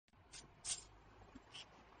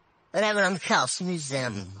Rembrandt House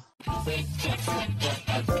Museum.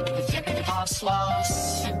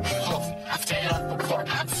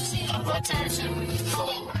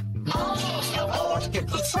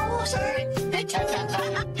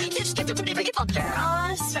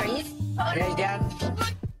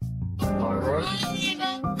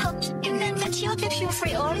 And then she'll give you a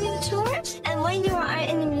free audio tour, and when you are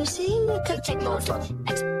in the museum, you can take photos.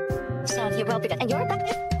 So you will be good. And you're back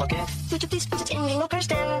there? Okay. Would you please put it in your lockers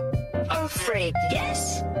then? I'm afraid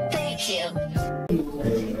yes. Thank you.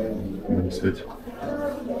 Is goed.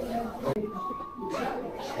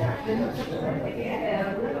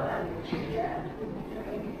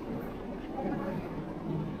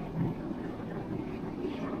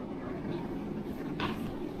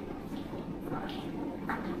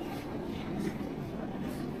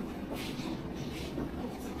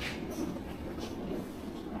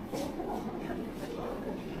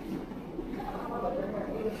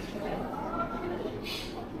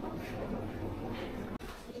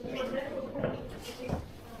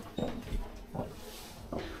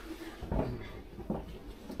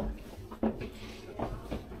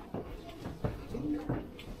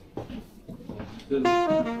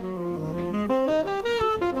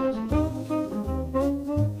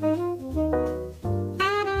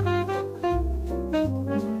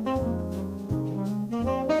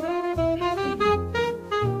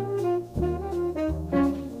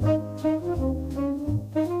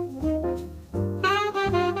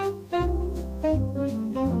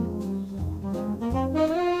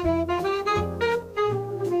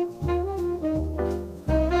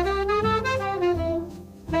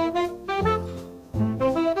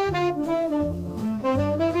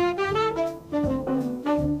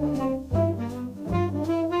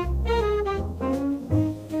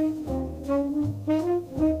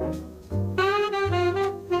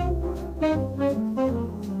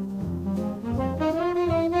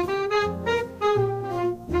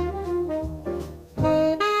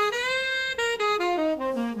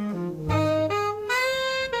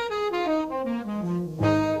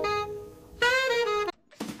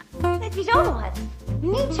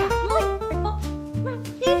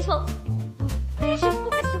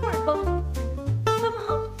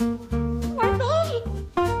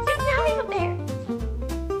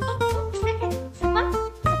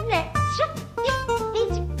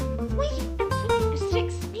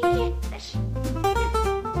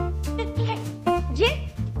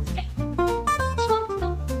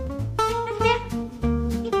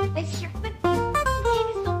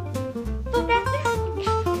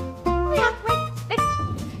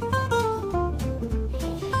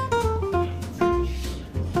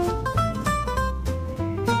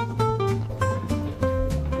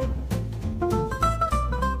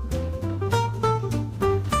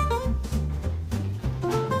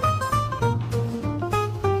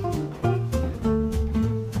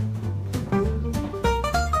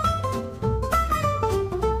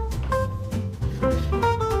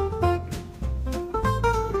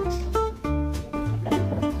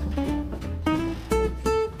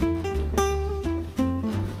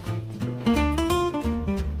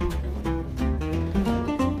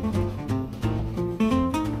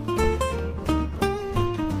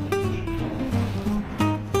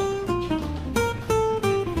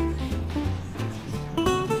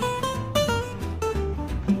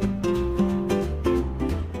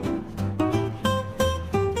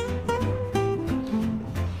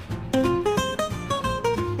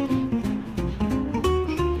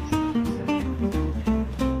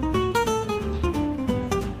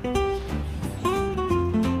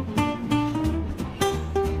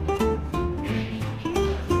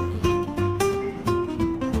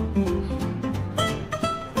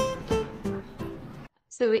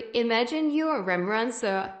 So imagine you are Rembrandt's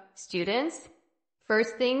students.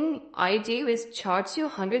 First thing I do is charge you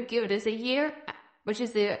 100 guilders a year, which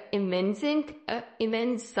is the immense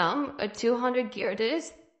sum of 200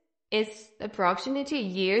 guilders. It's approximately a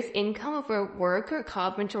year's income of a worker,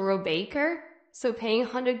 carpenter, or baker. So paying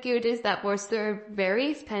 100 guilders, that was the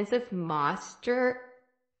very expensive master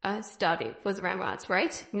study was Rembrandt's,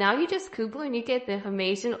 right? Now you just Google and you get the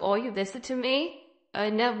information, or you listen to me.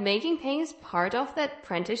 Now making paint is part of that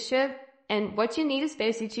apprenticeship, and what you need is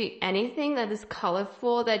basically anything that is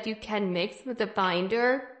colorful that you can mix with the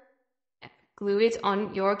binder, glue it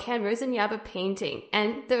on your canvas, and you have a painting.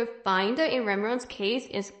 And the binder in Rembrandt's case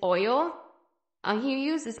is oil. He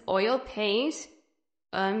uses oil paint.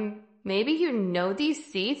 Maybe you know these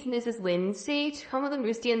seeds. This is linseed. Some of them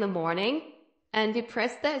you see in the morning. And you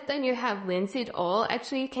press that, then you have linseed oil.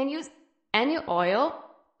 Actually, you can use any oil.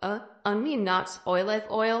 only not olive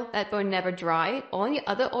oil that will never dry. All the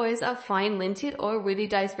other oils are fine linted oil, really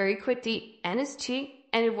dies very quickly, and it's cheap.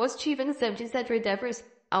 And it was cheap in the 17th century. That was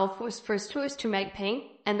our first choice to make paint.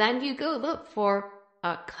 And then you go look for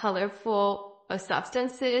colorful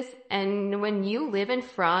substances. And when you live in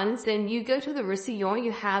France and you go to the Roussillon,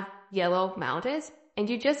 you have yellow mountains. And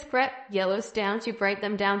you just grab yellow stones, you break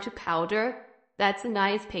them down to powder. That's a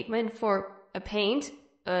nice pigment for a paint.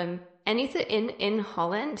 Anything in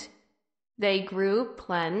Holland, they grew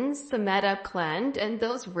plants, the meta plant, and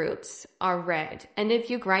those roots are red. And if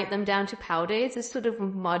you grind them down to powder, it's a sort of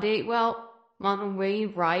muddy, well, not really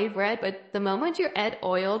bright red, but the moment you add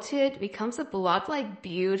oil to it, it becomes a blood like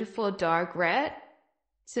beautiful dark red.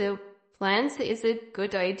 So plants is a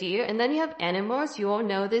good idea. And then you have animals. You all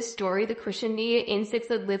know this story, the crustacean insects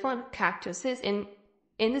that live on cactuses in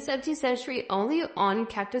the 17th century, only on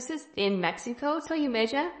cactuses in Mexico. So you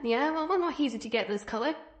measure, well, not easy to get this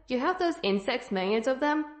color. You have those insects, millions of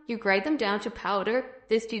them. You grind them down to powder.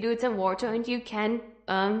 This dilutes in water, and you can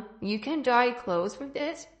dye clothes with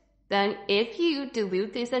this. Then if you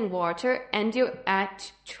dilute this in water and you add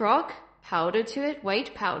chalk powder to it,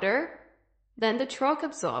 white powder, then the chalk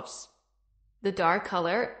absorbs the dark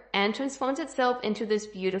color and transforms itself into this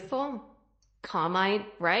beautiful carmine,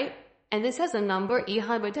 right? And this has a number,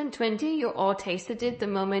 120. You all tasted it the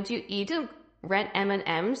moment you eat a red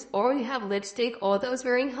M&Ms, or you have lipstick, or those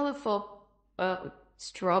very colorful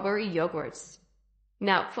strawberry yogurts.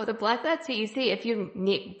 Now, for the black, that's easy. If you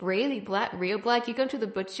need really black, real black, you go to the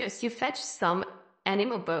butcher's, you fetch some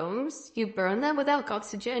animal bones, you burn them without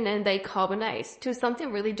oxygen, and they carbonize to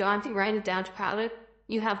something really dark, you grind it down to powder.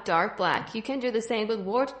 You have dark black. You can do the same with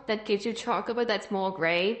wood. That gives you charcoal, but that's more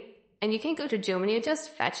gray. And you can go to Germany and just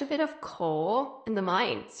fetch a bit of coal in the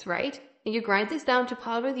mines, right? And you grind this down to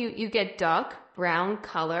powder, you get dark brown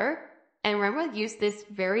color. And Rembrandt used this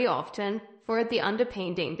very often for the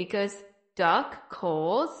underpainting because dark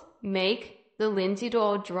coals make the linseed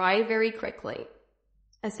oil dry very quickly.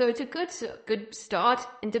 And so it's a good start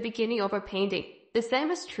in the beginning of a painting. The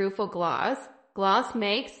same is true for glass.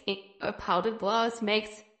 Powdered glass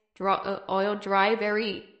makes oil dry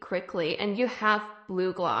very quickly, and you have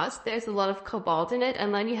blue glass. There's a lot of cobalt in it,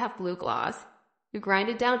 and then you have blue glass. You grind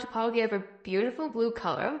it down to powder, you have a beautiful blue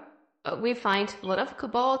color. We find a lot of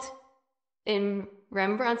cobalt in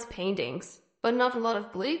Rembrandt's paintings, but not a lot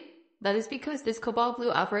of blue. That is because this cobalt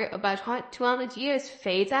blue after about 200 years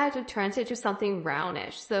fades out and turns into something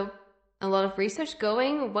brownish. So a lot of research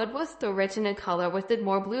going, what was the original color? Was it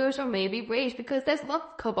more bluish or maybe grayish? Because there's a lot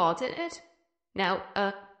of cobalt in it. Now,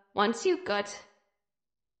 once you've got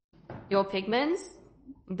your pigments,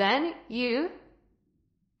 then you,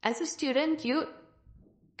 as a student, you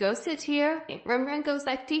go sit here. Rembrandt goes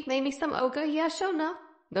like, make me some ochre. Yeah, sure enough.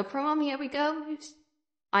 No problem, here we go.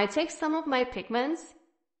 I take some of my pigments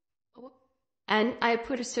and I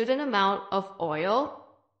put a certain amount of oil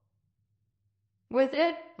with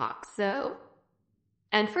it, like so.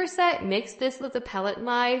 And first I mix this with a palette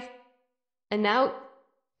knife. And now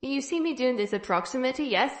you see me doing this approximately.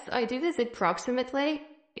 Yes, I do this approximately.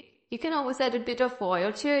 You can always add a bit of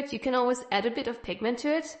oil to it. You can always add a bit of pigment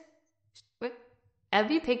to it.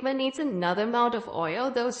 Every pigment needs another amount of oil.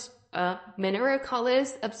 Those mineral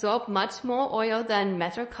colors absorb much more oil than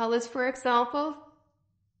metal colors, for example.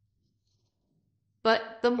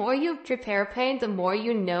 But the more you prepare paint, the more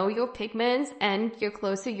you know your pigments, and the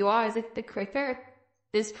closer you are, the quicker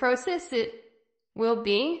this process will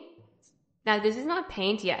be. Now, this is not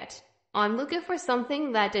paint yet. I'm looking for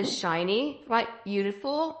something that is shiny, right?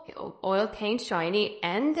 Beautiful, oil paint shiny,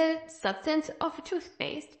 and the substance of a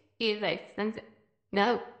toothpaste is like something.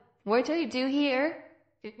 Now, what I do here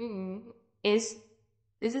is,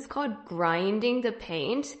 this is called grinding the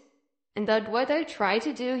paint. And that what I try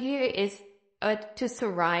to do here is to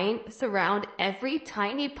surround every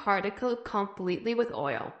tiny particle completely with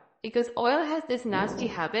oil. Because oil has this nasty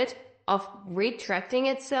habit of retracting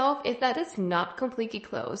itself if that is not completely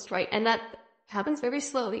closed, right? And that happens very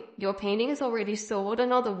slowly. Your painting is already sold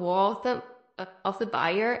on all the walls of the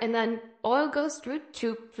buyer, and then oil goes through,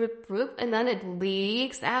 and then it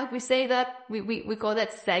leaks out. We say that, we call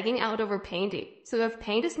that sagging out over painting. So if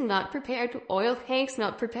paint is not prepared, oil paint's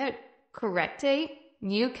not prepared correctly,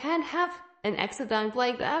 you can have an accident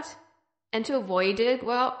like that. And to avoid it,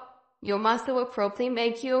 well, your master will probably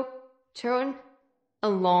make you turn a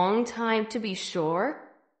long time to be sure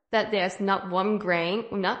that there's not one grain,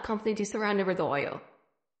 not completely surrounded with oil.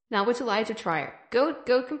 Now would you like to try it? Go,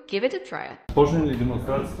 give it a try. Почне ли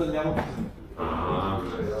демонстрацията? Няма.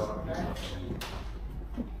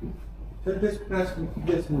 След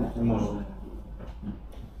 10 минути може.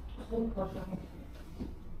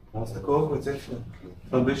 Аз такова преценка.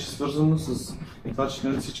 Това беше свързано с това, че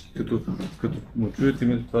не всички, като му чуят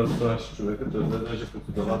името това ще човека, той даже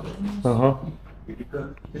като давател. И тук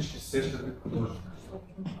те ще се сещат като художник.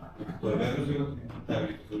 Той не разбира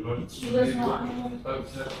най-великите художници. Това е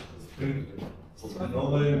все принтове.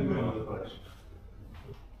 Много да не го да правиш.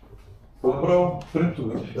 По-право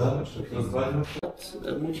принтове. Да, раздвайме.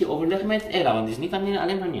 Moet je overleggen met Ella, want het is niet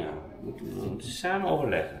alleen van jou. Moet je samen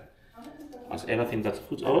overleggen. Als Ella vindt dat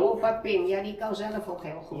goed ook. Opa Pim, ja, die kan zelf ook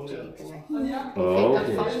heel goed tekenen. Oh, Dat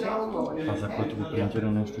is vast heel mooi. Als dat wordt geprint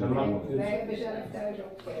dan is het Wij hebben zelf thuis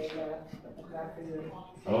ook veel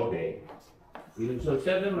Oké. Jullie zullen het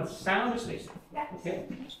verder met samen beslissen. Oké.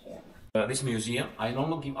 This museum, I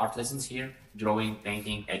normally give art lessons here, drawing,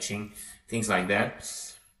 painting, etching, things like that.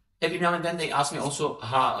 Every now and then they ask me also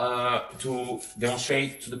how to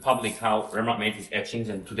demonstrate to the public how Rembrandt made his etchings,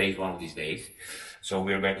 and today is one of these days. So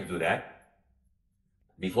we're going to do that.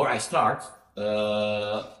 Before I start,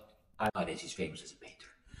 nowadays he's famous as a painter.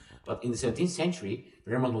 But in the 17th century,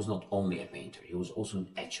 Rembrandt was not only a painter, he was also an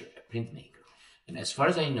etcher, a printmaker. And as far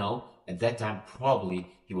as I know, at that time probably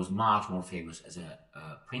he was much more famous as a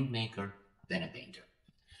printmaker than a painter.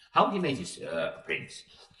 How did he make his prints?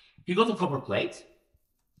 He got a copper plate.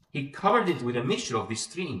 He covered it with a mixture of these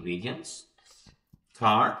three ingredients: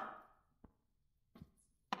 tar,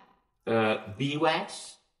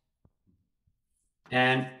 beeswax,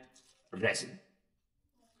 and resin.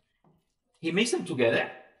 He mixed them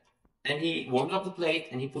together and he warms up the plate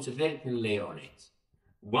and he puts a very thin layer on it.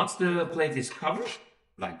 Once the plate is covered,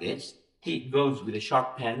 like this, he goes with a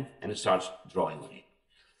sharp pen and starts drawing on it.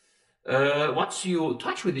 Once you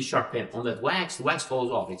touch with the sharp pen on that wax, the wax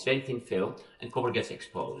falls off. It's very thin film and copper gets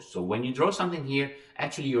exposed. So when you draw something here,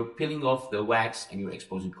 actually you're peeling off the wax and you're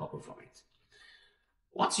exposing copper from it.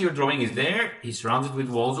 Once your drawing is there, he surrounds it with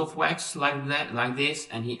walls of wax like that, like this,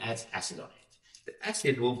 and he adds acid on it. The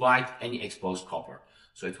acid will bite any exposed copper.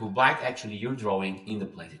 So it will bite actually your drawing in the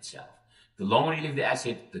plate itself. The longer you leave the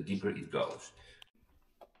acid, the deeper it goes.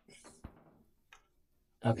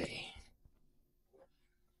 Okay.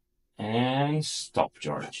 And stop,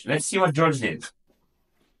 George. Let's see what George did.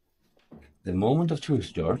 The moment of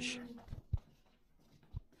truth, George.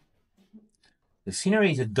 The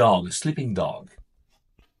scenery is a dog, a sleeping dog.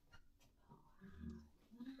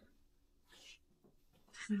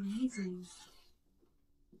 Amazing.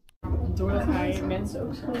 Doordat hij mensen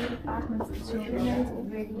ook zo vaak met zo'n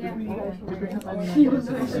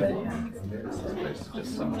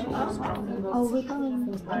oh, we kan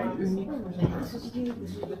hij uniek voor zijn.